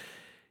means,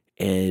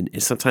 and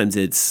sometimes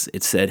it's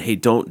said, hey,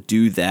 don't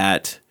do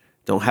that.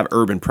 Don't have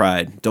urban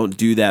pride. Don't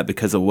do that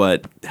because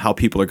of how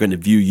people are going to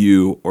view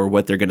you or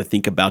what they're going to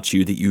think about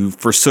you, that you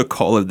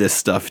forsook all of this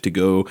stuff to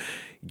go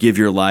give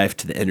your life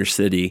to the inner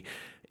city.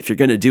 If you're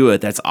going to do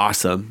it, that's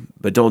awesome,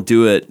 but don't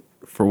do it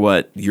for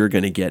what you're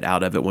going to get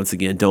out of it. Once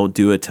again, don't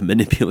do it to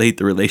manipulate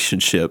the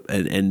relationship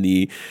and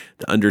the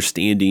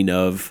understanding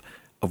of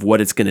what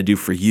it's going to do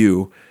for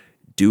you.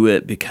 Do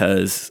it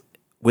because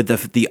with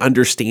the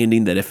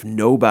understanding that if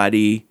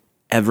nobody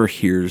ever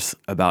hears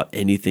about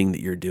anything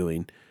that you're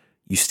doing,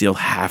 you still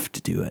have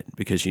to do it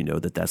because you know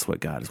that that's what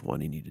God is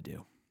wanting you to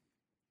do.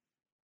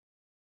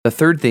 The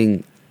third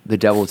thing the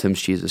devil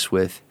tempts Jesus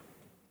with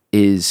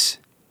is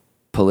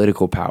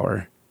political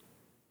power,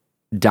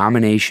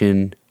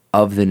 domination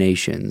of the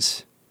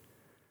nations,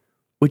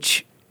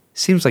 which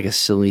seems like a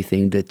silly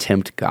thing to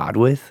tempt God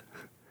with.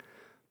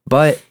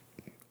 But,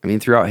 I mean,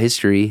 throughout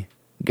history,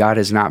 God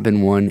has not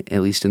been one,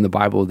 at least in the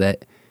Bible,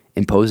 that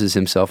imposes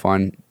himself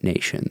on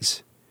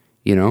nations,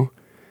 you know?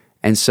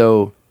 And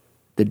so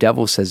the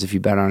devil says, if you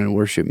bow down and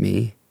worship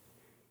me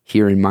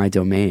here in my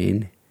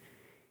domain,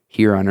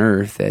 here on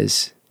earth,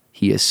 as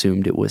he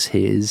assumed it was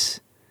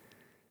his,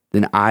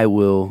 then I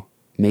will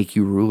make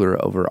you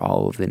ruler over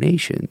all of the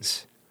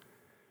nations.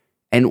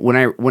 And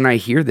when I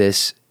hear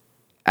this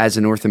as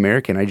a North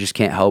American, I just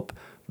can't help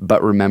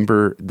but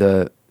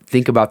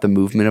think about the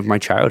movement of my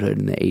childhood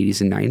in the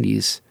 80s and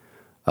 90s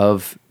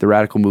of the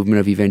radical movement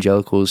of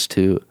evangelicals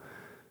to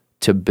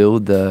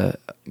build the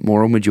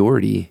moral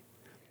majority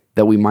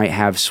that we might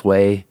have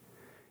sway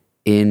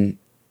in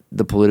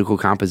the political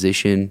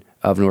composition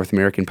of North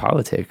American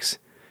politics.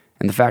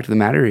 And the fact of the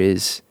matter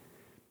is,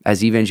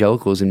 as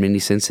evangelicals, in many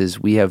senses,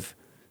 we have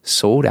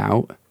sold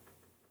out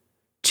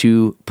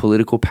to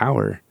political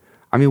power.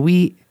 I mean,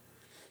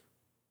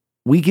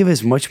 we give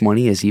as much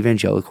money as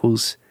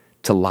evangelicals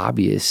to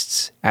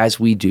lobbyists as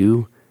we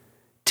do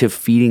to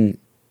feeding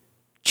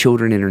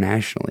children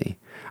internationally.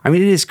 I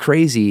mean, it is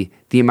crazy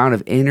the amount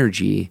of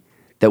energy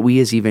that we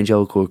as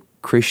evangelical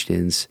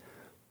Christians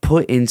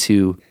put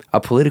into a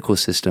political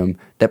system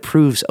that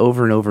proves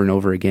over and over and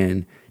over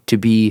again to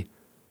be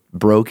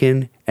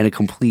broken and a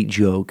complete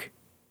joke.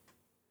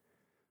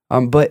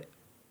 But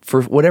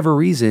for whatever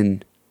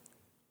reason,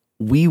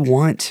 we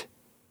want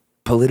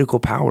political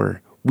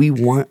power. We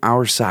want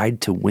our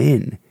side to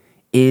win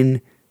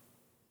in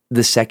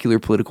the secular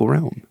political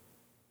realm.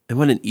 And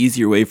what an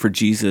easier way for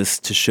Jesus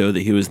to show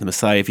that he was the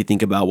Messiah. If you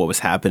think about what was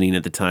happening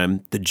at the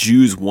time, the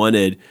Jews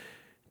wanted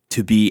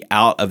to be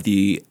out of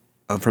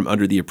from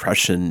under the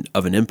oppression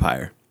of an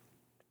empire.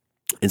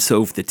 And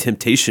so if the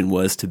temptation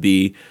was to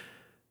be,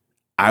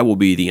 I will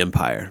be the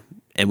empire,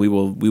 and we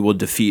will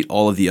defeat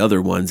all of the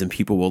other ones, and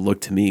people will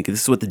look to me. Because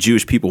this is what the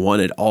Jewish people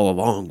wanted all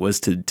along, was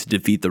to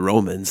defeat the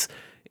Romans.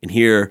 And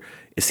here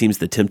it seems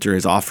the tempter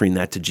is offering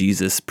that to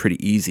Jesus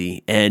pretty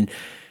easy. And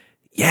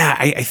yeah,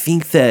 I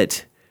think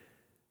that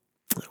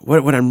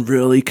what I'm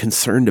really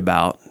concerned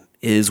about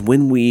is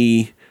when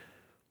we,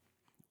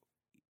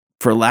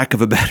 for lack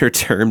of a better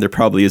term, there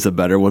probably is a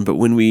better one, but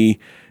when we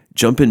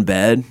jump in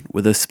bed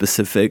with a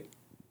specific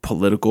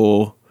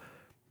political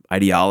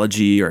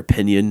ideology or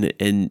opinion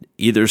in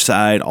either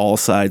side, all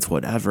sides,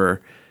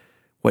 whatever,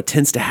 what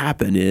tends to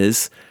happen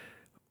is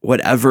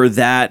whatever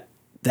that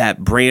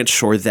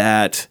branch or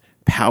that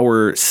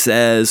power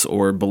says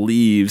or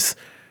believes,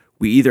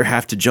 we either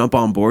have to jump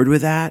on board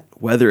with that,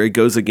 whether it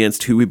goes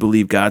against who we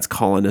believe God's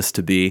calling us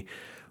to be,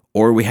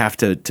 or we have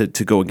to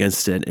go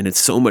against it. And it's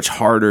so much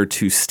harder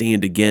to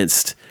stand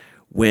against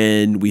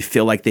when we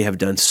feel like they have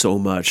done so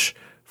much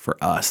for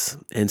us.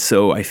 And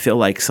so I feel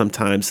like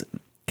sometimes,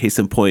 case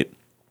in point,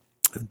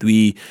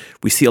 we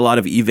see a lot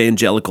of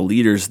evangelical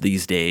leaders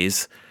these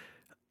days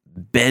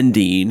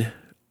bending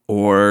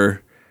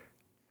or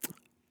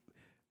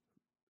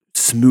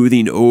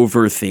smoothing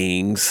over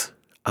things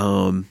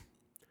that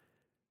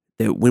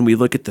when we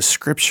look at the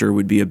scripture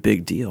would be a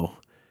big deal.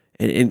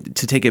 And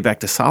to take it back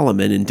to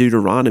Solomon, in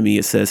Deuteronomy,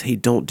 it says, hey,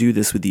 don't do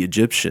this with the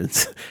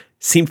Egyptians.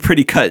 Seemed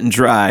pretty cut and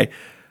dry.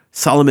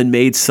 Solomon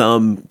made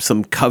some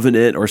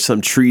covenant or some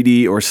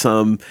treaty or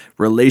some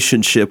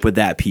relationship with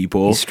that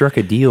people. He struck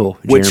a deal,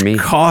 Jeremy.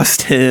 Which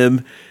caused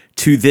him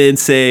to then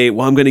say,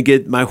 well, I'm going to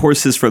get my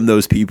horses from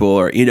those people,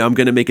 or, I'm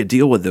going to make a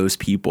deal with those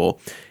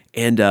people.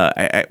 And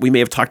we may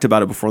have talked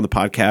about it before on the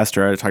podcast,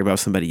 or I talked about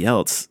somebody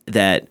else,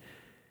 that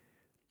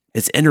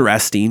it's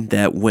interesting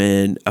that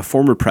when a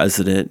former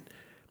president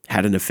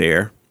had an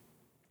affair,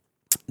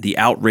 the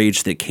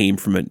outrage that came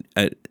from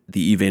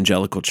the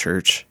evangelical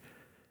church,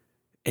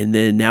 and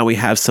then now we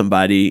have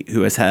somebody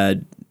who has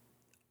had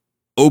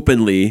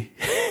openly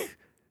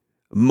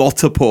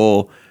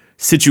multiple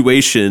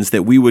situations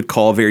that we would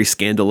call very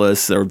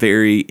scandalous or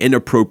very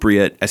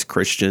inappropriate as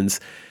Christians,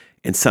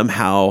 and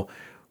somehow,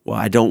 well,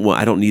 I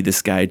don't need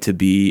this guy to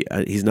be.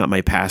 He's not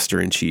my pastor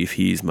in chief.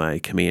 He's my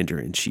commander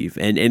in chief,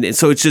 and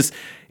so it's just.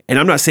 And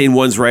I'm not saying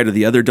one's right or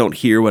the other. Don't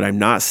hear what I'm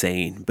not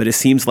saying, but it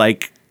seems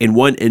like in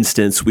one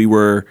instance we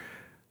were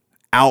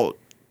out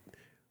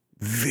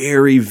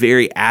very,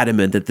 very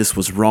adamant that this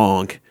was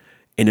wrong.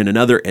 And in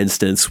another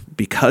instance,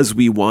 because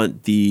we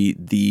want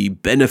the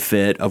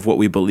benefit of what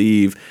we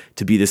believe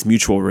to be this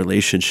mutual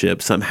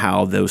relationship,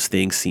 somehow those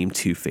things seem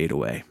to fade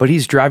away. But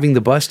he's driving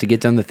the bus to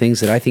get done the things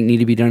that I think need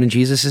to be done in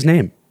Jesus'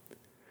 name.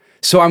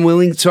 So I'm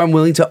willing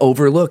to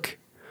overlook.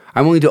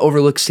 I'm willing to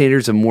overlook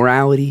standards of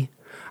morality.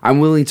 I'm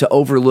willing to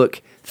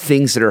overlook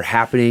things that are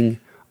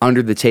happening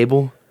under the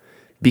table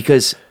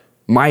because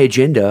my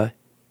agenda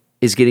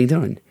is getting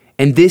done.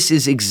 And this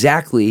is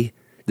exactly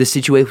the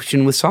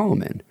situation with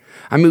Solomon.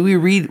 I mean, we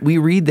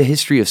read the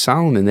history of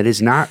Solomon that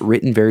is not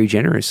written very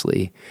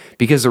generously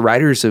because the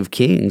writers of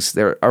Kings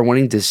are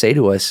wanting to say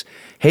to us,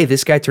 hey,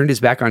 this guy turned his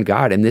back on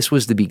God, and this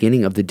was the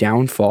beginning of the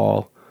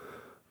downfall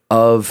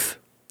of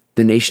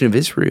the nation of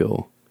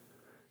Israel.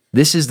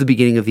 This is the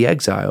beginning of the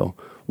exile,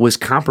 was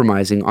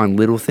compromising on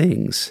little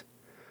things.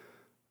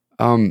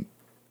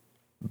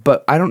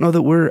 But I don't know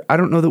that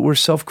we're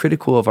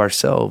self-critical of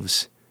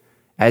ourselves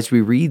as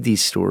we read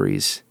these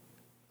stories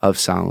of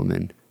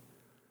Solomon.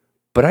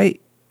 But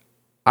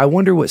I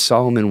wonder what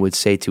Solomon would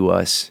say to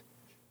us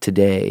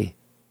today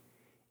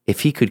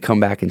if he could come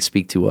back and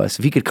speak to us,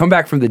 if he could come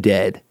back from the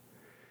dead,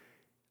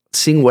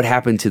 seeing what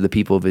happened to the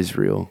people of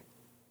Israel.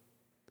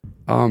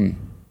 I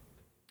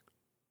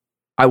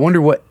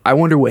wonder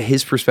what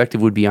his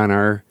perspective would be on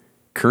our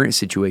current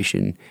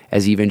situation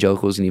as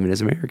evangelicals and even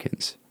as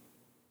Americans.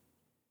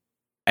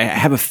 I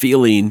have a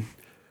feeling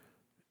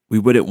we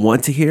wouldn't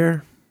want to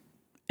hear,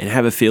 and I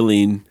have a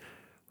feeling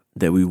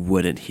that we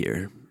wouldn't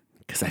hear,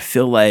 because I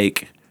feel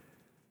like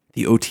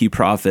the OT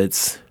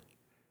prophets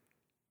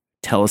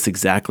tell us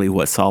exactly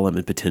what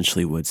Solomon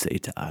potentially would say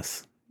to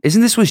us.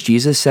 Isn't this what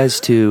Jesus says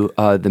to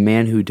the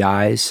man who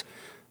dies?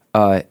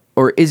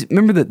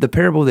 Remember the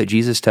parable that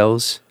Jesus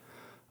tells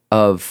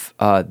of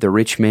the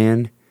rich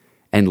man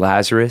and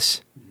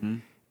Lazarus? Mm-hmm.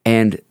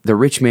 And the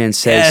rich man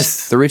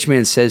says,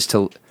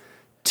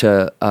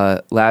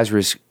 to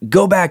Lazarus,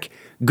 go back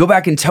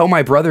and tell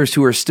my brothers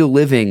who are still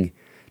living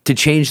to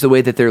change the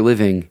way that they're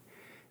living.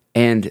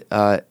 And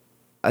I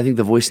think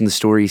the voice in the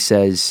story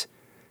says,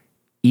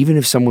 even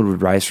if someone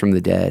would rise from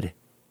the dead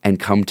and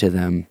come to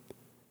them,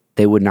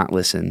 they would not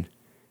listen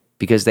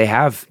because they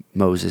have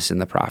Moses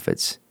and the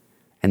prophets,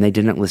 and they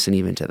didn't listen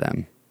even to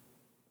them.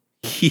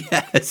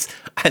 Yes,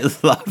 I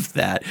love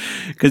that.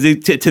 Because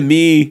to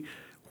me,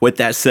 what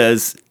that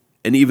says,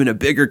 in even a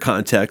bigger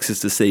context, is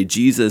to say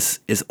Jesus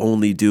is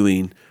only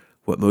doing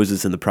what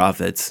Moses and the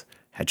prophets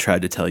had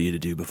tried to tell you to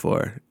do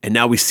before. And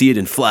now we see it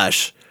in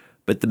flesh,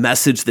 but the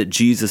message that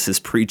Jesus is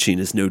preaching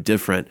is no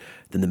different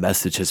than the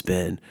message has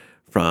been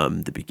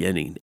from the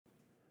beginning.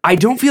 I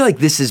don't feel like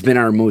this has been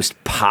our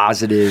most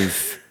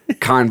positive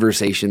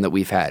conversation that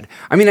we've had.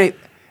 I mean,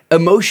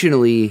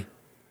 emotionally,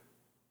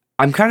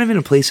 I'm kind of in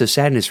a place of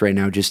sadness right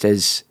now, just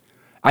as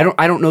I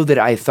don't know that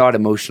I thought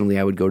emotionally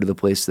I would go to the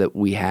place that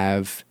we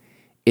have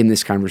in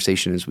this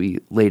conversation as we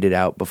laid it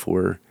out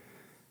before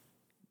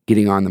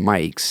getting on the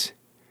mics.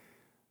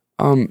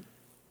 And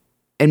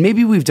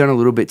maybe we've done a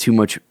little bit too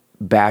much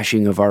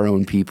bashing of our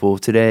own people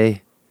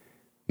today.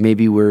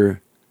 Maybe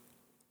we're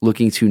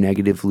looking too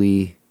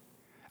negatively.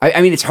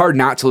 I mean, it's hard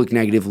not to look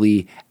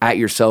negatively at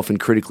yourself and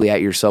critically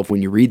at yourself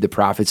when you read the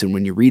prophets and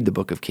when you read the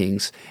book of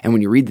Kings and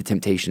when you read the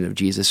temptation of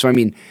Jesus. So, I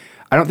mean,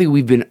 I don't think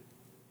we've been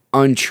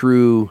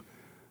untrue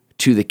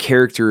to the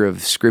character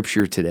of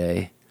Scripture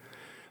today,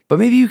 but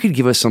maybe you could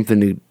give us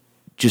something to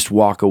just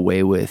walk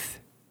away with,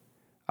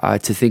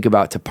 to think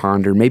about, to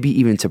ponder, maybe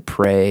even to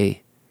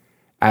pray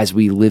as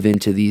we live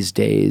into these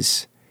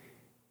days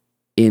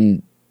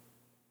in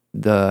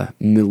the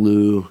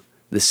milieu,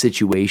 the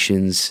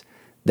situations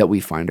that we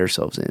find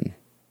ourselves in.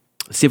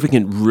 Let's see if we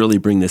can really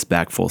bring this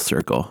back full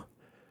circle.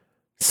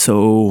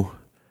 So,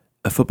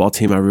 a football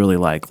team I really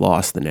like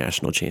lost the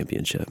national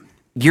championship.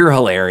 You're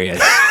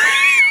hilarious.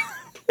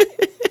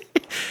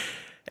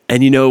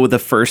 And the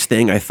first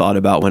thing I thought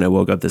about when I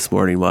woke up this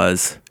morning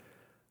was,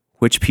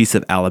 which piece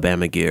of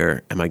Alabama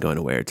gear am I going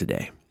to wear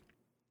today?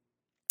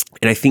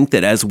 And I think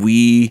that as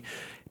we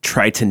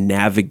try to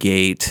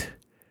navigate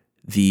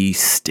the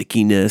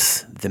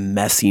stickiness, the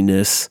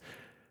messiness,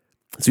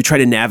 as we try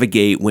to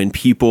navigate when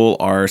people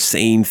are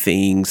saying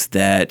things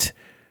that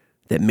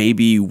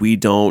maybe we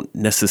don't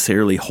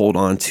necessarily hold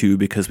on to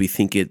because we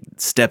think it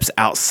steps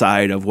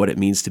outside of what it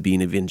means to be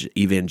an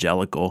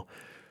evangelical,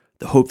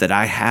 the hope that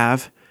I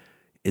have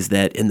is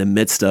that in the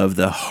midst of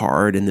the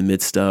hard, in the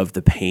midst of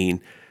the pain,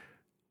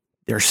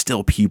 there are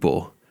still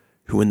people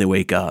who, when they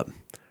wake up,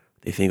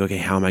 they think, okay,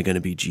 how am I going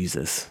to be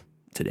Jesus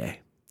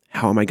today?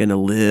 How am I going to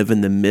live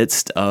in the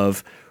midst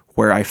of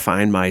where I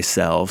find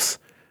myself,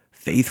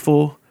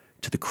 faithful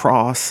to the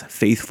cross,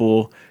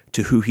 faithful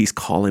to who he's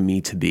calling me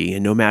to be?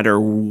 And no matter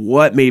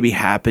what may be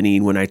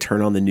happening when I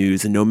turn on the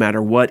news, and no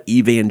matter what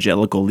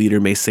evangelical leader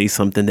may say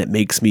something that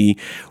makes me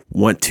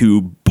want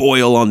to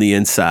boil on the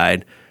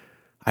inside,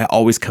 I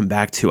always come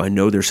back to, I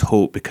know there's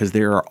hope, because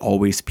there are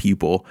always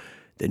people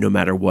that no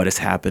matter what is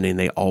happening,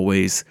 they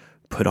always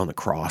put on the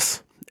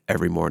cross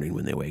every morning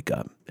when they wake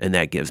up. And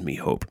that gives me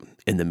hope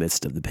in the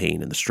midst of the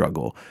pain and the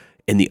struggle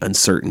and the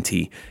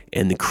uncertainty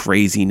and the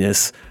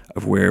craziness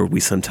of where we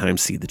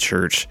sometimes see the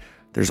church.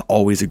 There's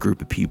always a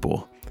group of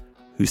people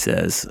who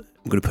says,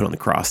 I'm going to put on the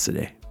cross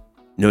today.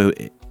 No,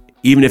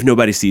 even if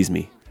nobody sees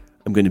me,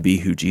 I'm going to be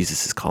who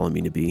Jesus is calling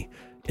me to be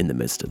in the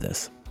midst of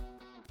this.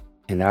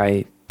 And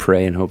I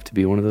pray and hope to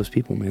be one of those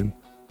people, man.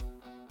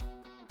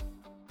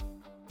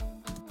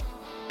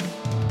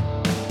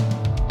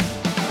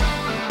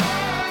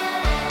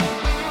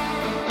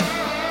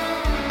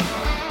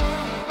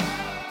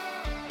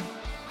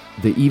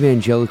 The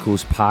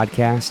Evangelicals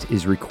podcast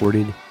is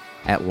recorded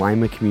at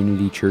Lima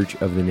Community Church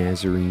of the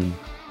Nazarene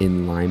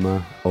in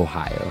Lima,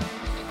 Ohio.